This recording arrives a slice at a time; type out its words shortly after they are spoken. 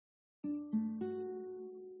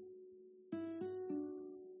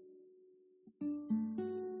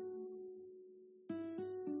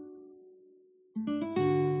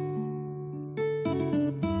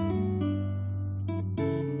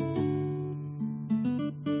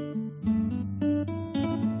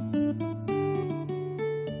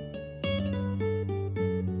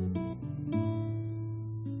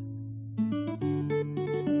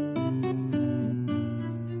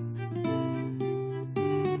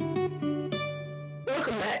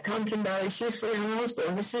back home Kimberley, she's for Alan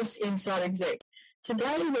Osborne. This is Inside Exec.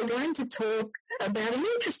 Today we're going to talk about an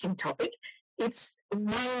interesting topic. It's one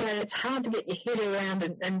that it's hard to get your head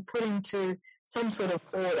around and put into some sort of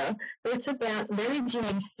order, but it's about managing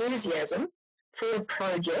enthusiasm for a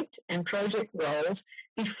project and project roles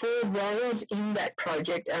before roles in that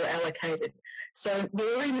project are allocated. So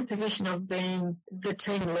you're in the position of being the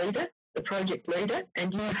team leader, the project leader,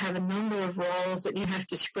 and you have a number of roles that you have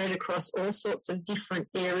to spread across all sorts of different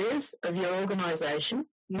areas of your organisation.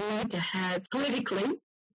 You need to have, politically,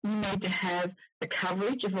 you need to have the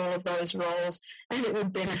coverage of all of those roles, and it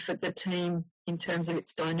would benefit the team in terms of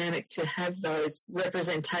its dynamic to have those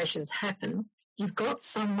representations happen. You've got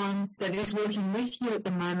someone that is working with you at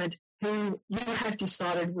the moment who you have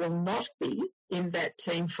decided will not be in that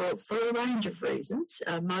team for a range of reasons,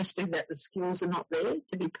 mostly that the skills are not there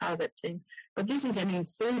to be part of that team. But this is an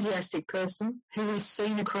enthusiastic person who is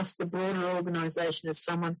seen across the broader organisation as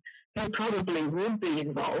someone who probably would be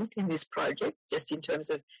involved in this project, just in terms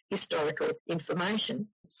of historical information.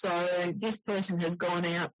 So this person has gone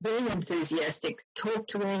out very enthusiastic,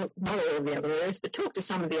 talked to not all of the other areas, but talked to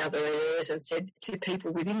some of the other areas and said to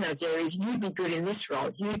people within those areas, you'd be good in this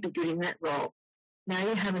role, you'd be good in that role. Now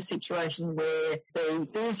you have a situation where the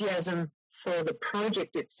enthusiasm for the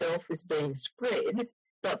project itself is being spread,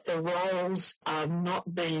 but the roles are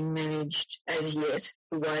not being managed as yet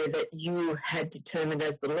the way that you had determined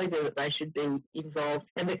as the leader that they should be involved,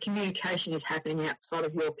 and the communication is happening outside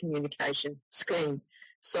of your communication scheme.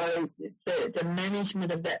 So the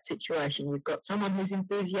management of that situation, you've got someone who's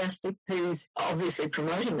enthusiastic, who's obviously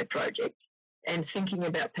promoting the project and thinking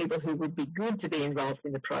about people who would be good to be involved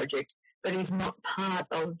in the project, but is not part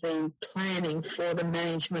of the planning for the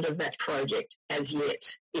management of that project as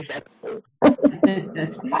yet, if at all.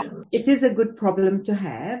 It is a good problem to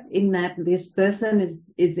have in that this person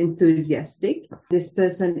is enthusiastic. This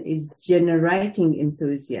person is generating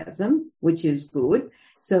enthusiasm, which is good.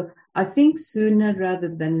 So I think sooner rather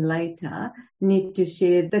than later need to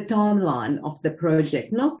share the timeline of the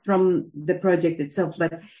project, not from the project itself,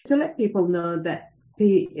 but to let people know that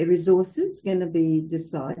the resources going to be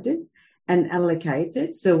decided and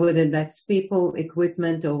allocated. So whether that's people,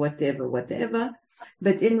 equipment, or whatever.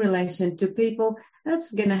 But in relation to people,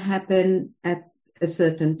 that's going to happen at a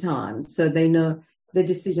certain time. So they know the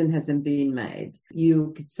decision hasn't been made.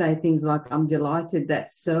 You could say things like, I'm delighted that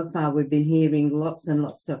so far we've been hearing lots and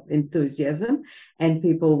lots of enthusiasm and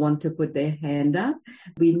people want to put their hand up.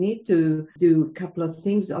 We need to do a couple of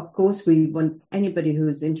things. Of course, we want anybody who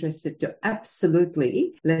is interested to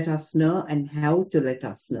absolutely let us know and how to let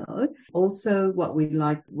us know. Also, what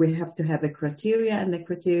we have to have a criteria, and the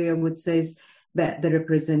criteria would say that the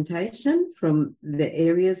representation from the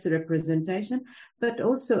areas representation, but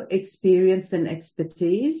also experience and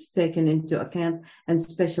expertise taken into account and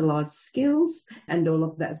specialized skills and all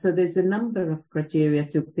of that. So there's a number of criteria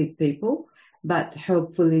to pick people, but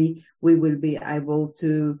hopefully we will be able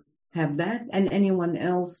to have that. And anyone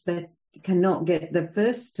else that cannot get the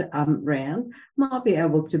first round might be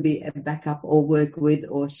able to be a backup or work with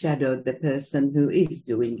or shadow the person who is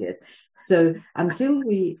doing it. So until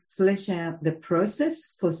we flesh out the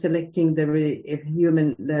process for selecting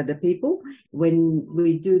the people, when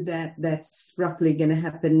we do that, that's roughly going to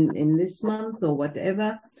happen in this month or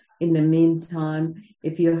whatever. In the meantime,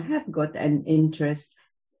 if you have got an interest,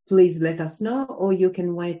 please let us know, or you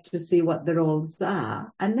can wait to see what the roles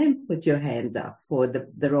are and then put your hand up for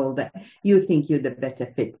the role that you think you're the better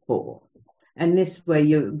fit for. And this way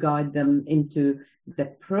you guide them into the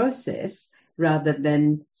process rather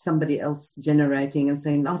than somebody else generating and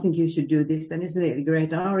saying, I think you should do this, and isn't it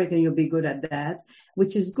great? I reckon you'll be good at that,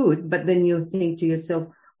 which is good. But then you think to yourself,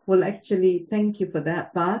 well, actually, thank you for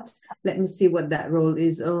that, but let me see what that role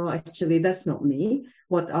is. Oh, actually, that's not me,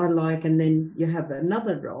 what I like. And then you have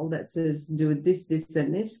another role that says, do this, this,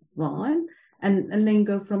 and this, fine. And then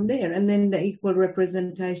go from there. And then the equal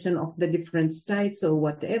representation of the different states or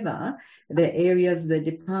whatever, the areas, the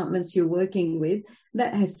departments you're working with,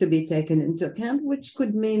 that has to be taken into account, which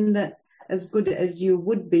could mean that as good as you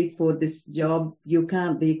would be for this job, you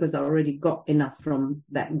can't be because I already got enough from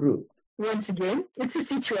that group. Once again, it's a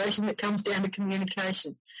situation that comes down to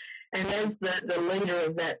communication. And as the leader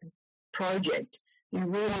of that project, you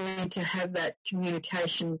really need to have that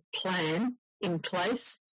communication plan in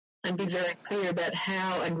place and be very clear about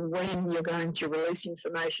how and when you're going to release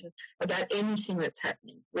information about anything that's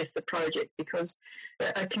happening with the project, because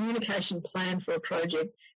a communication plan for a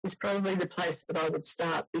project is probably the place that I would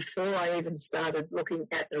start before I even started looking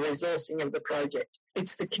at the resourcing of the project.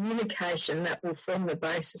 It's the communication that will form the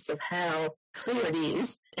basis of how clear it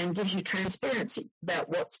is and gives you transparency about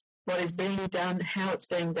what's what is being done, how it's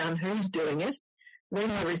being done, who's doing it, when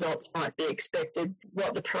the results might be expected,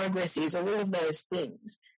 what the progress is, all of those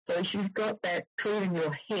things. So if you've got that clear in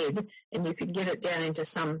your head and you can get it down into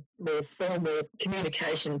some more formal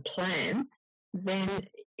communication plan, then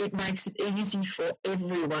it makes it easy for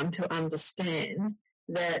everyone to understand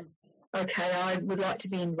that, okay, I would like to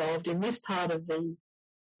be involved in this part of the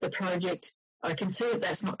project. I can see that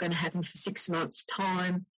that's not going to happen for 6 months'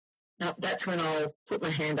 time. Now, that's when I'll put my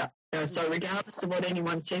hand up. So regardless of what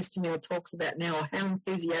anyone says to me or talks about now or how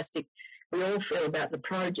enthusiastic we all feel about the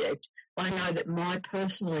project, I know that my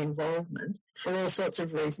personal involvement, for all sorts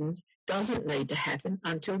of reasons, doesn't need to happen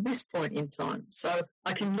until this point in time. So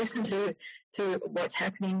I can listen to what's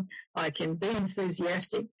happening, I can be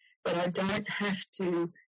enthusiastic, but I don't have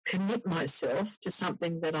to commit myself to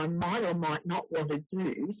something that I might or might not want to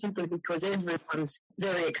do simply because everyone's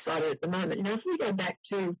very excited at the moment. You know, if we go back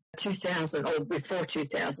to 2000 or before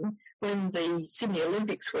 2000, when the Sydney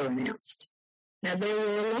Olympics were announced, now there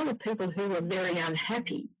were a lot of people who were very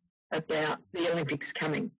unhappy about the Olympics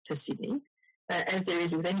coming to Sydney. As there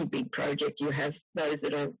is with any big project, you have those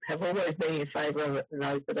that have always been in favour of it and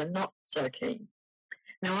those that are not so keen.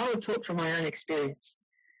 Now, I will talk from my own experience.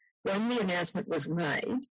 When the announcement was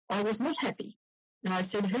made, I was not happy. And I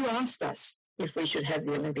said, who asked us if we should have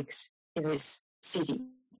the Olympics in this city,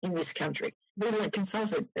 in this country? We weren't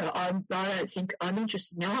consulted. I don't think I'm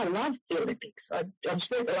interested. Now, I love the Olympics. I've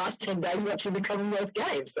spent the last 10 days watching the Commonwealth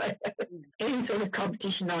Games. So any sort of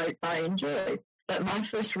competition I enjoy. But my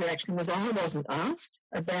first reaction was I wasn't asked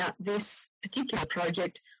about this particular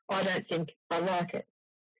project. I don't think I like it.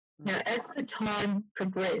 Now, as the time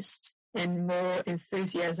progressed and more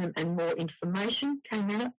enthusiasm and more information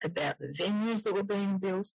came out about the venues that were being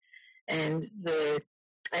built and the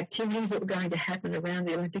activities that were going to happen around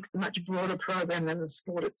the Olympics, the much broader program than the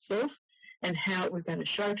sport itself, and how it was going to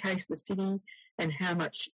showcase the city and how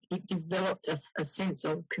much it developed a sense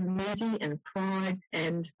of community and pride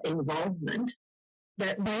and involvement,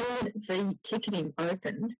 that when the ticketing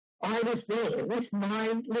opened, I was there with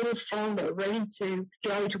my little folder ready to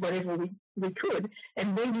go to whatever we could,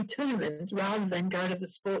 and we determined, rather than go to the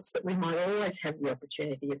sports that we might always have the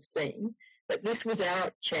opportunity of seeing, that this was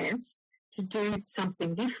our chance to do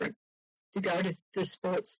something different, to go to the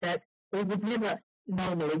sports that we would never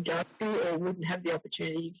normally go to or wouldn't have the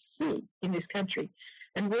opportunity to see in this country.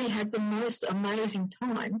 And we had the most amazing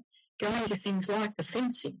time going to things like the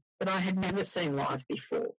fencing that I had never seen live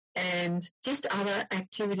before, and just other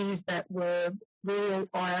activities that were real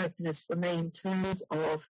eye-openers for me in terms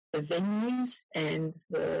of the venues and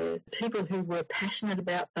the people who were passionate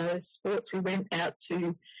about those sports. We went out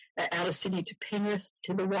of Sydney to Penrith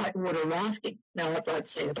to the whitewater rafting. Now, I'd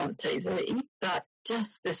seen it on TV, but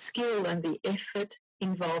just the skill and the effort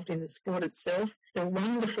involved in the sport itself, the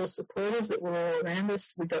wonderful supporters that were all around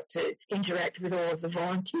us. We got to interact with all of the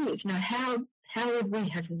volunteers. Now, how would we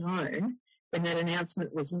have known when that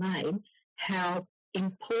announcement was made how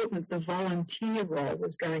important the volunteer role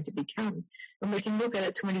was going to become? And we can look at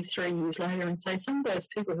it 23 years later and say some of those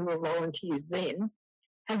people who were volunteers then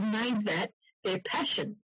have made that their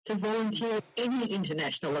passion to volunteer at any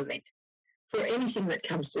international event for anything that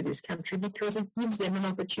comes to this country, because it gives them an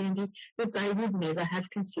opportunity that they would never have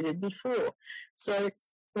considered before. So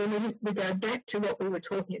when we go back to what we were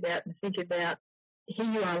talking about and think about, here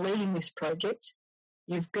you are leading this project,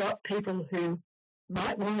 you've got people who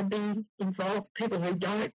might want to be involved, people who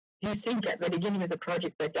think at the beginning of the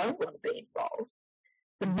project they don't want to be involved.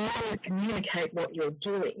 The more you communicate what you're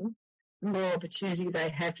doing, the more opportunity they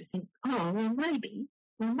have to think, oh, well, maybe.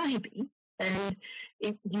 And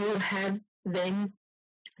you have then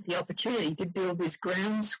the opportunity to build this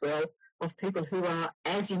groundswell of people who are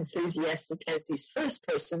as enthusiastic as this first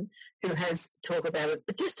person who has talked about it,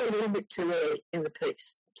 but just a little bit too early in the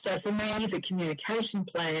piece. So for me, the communication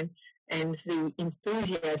plan and the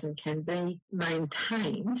enthusiasm can be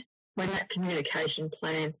maintained when that communication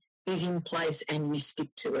plan is in place and you stick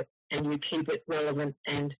to it and you keep it relevant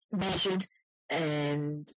and measured,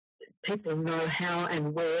 and people know how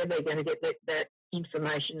and where they're going to get that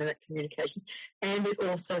information and that communication. And it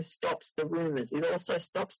also stops the rumours. It also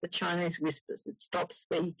stops the Chinese whispers. It stops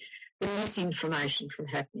the misinformation from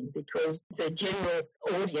happening, because the general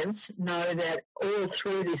audience know that all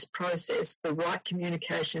through this process, the right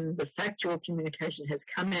communication, the factual communication has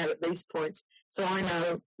come out at these points, so I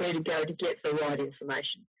know where to go to get the right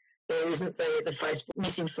information. There isn't the Facebook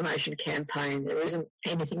misinformation campaign. There isn't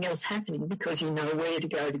anything else happening because you know where to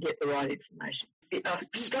go to get the right information.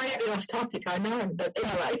 Straight a bit off topic, I know, but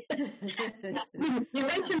anyway. You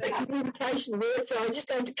mentioned the communication word, so I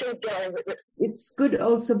just have to keep going with it. It's good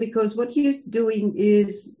also because what you're doing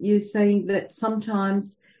is you're saying that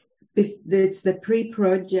sometimes if it's the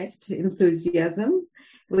pre-project enthusiasm,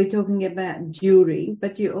 we're talking about during,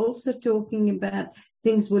 but you're also talking about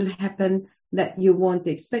things will happen that you weren't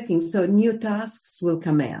expecting. So new tasks will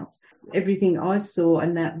come out. Everything I saw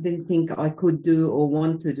and that didn't think I could do or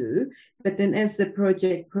want to do. But then as the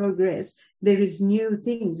project progresses, there is new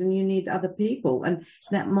things and you need other people. And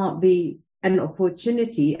that might be an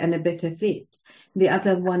opportunity and a better fit. The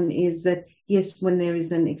other one is that, yes, when there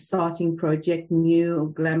is an exciting project, new or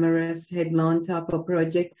glamorous headline type of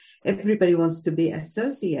project, everybody wants to be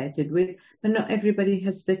associated with, but not everybody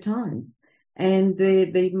has the time. And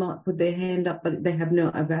they might put their hand up, but they have no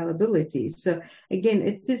availability. So again,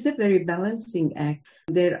 it is a very balancing act.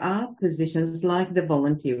 There are positions like the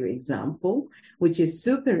volunteer example, which is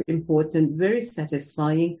super important, very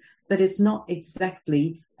satisfying, but it's not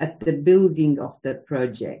exactly at the building of the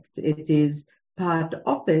project. It is part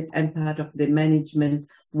of it and part of the management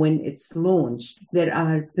when it's launched. There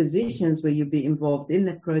are positions where you'll be involved in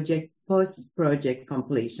the project post-project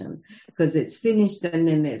completion because it's finished and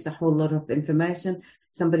then there's a whole lot of information.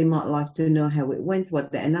 Somebody might like to know how it went,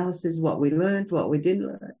 what the analysis, what we learned, what we didn't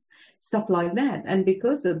learn, stuff like that. And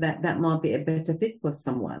because of that, that might be a better fit for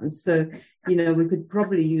someone. So, we could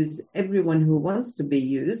probably use everyone who wants to be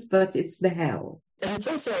used, but it's the how. And it's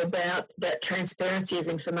also about that transparency of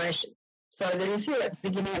information. So that if you're at the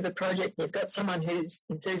beginning of the project, you've got someone who's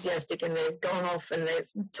enthusiastic and they've gone off and they've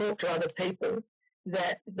talked to other people,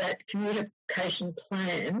 that communication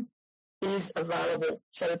plan is available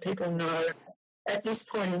so that people know at this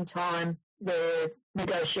point in time they're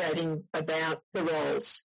negotiating about the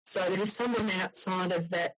roles. So that if someone outside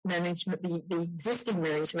of that management, the existing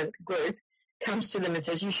management group comes to them and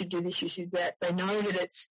says, you should do this, you should do that, they know that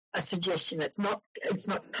it's a suggestion. It's not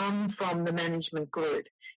come from the management group.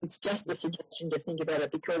 It's just a suggestion to think about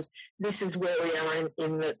it because this is where we are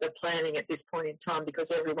in the planning at this point in time,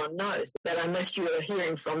 because everyone knows that unless you are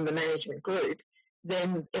hearing from the management group,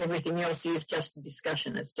 then everything else is just a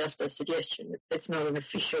discussion. It's just a suggestion. It's not an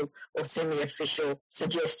official or semi-official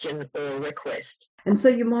suggestion or request. And so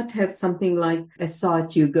you might have something like a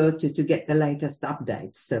site you go to get the latest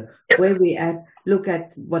updates. So where we at, look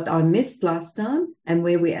at what I missed last time and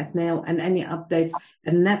where we're at now and any updates.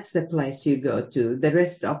 And that's the place you go to. The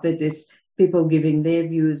rest of it is people giving their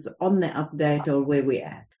views on the update or where we're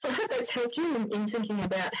at. So I hope that's helped you in thinking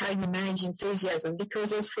about how you manage enthusiasm,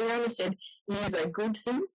 because as Fiona said, it is a good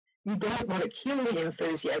thing. You don't want to kill the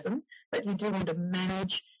enthusiasm, but you do want to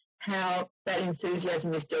manage how that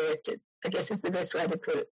enthusiasm is directed, I guess is the best way to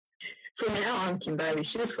put it. For now, I'm Kim Bailey.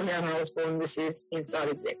 She was Fiona Osborne. This is Inside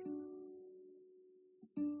Exec.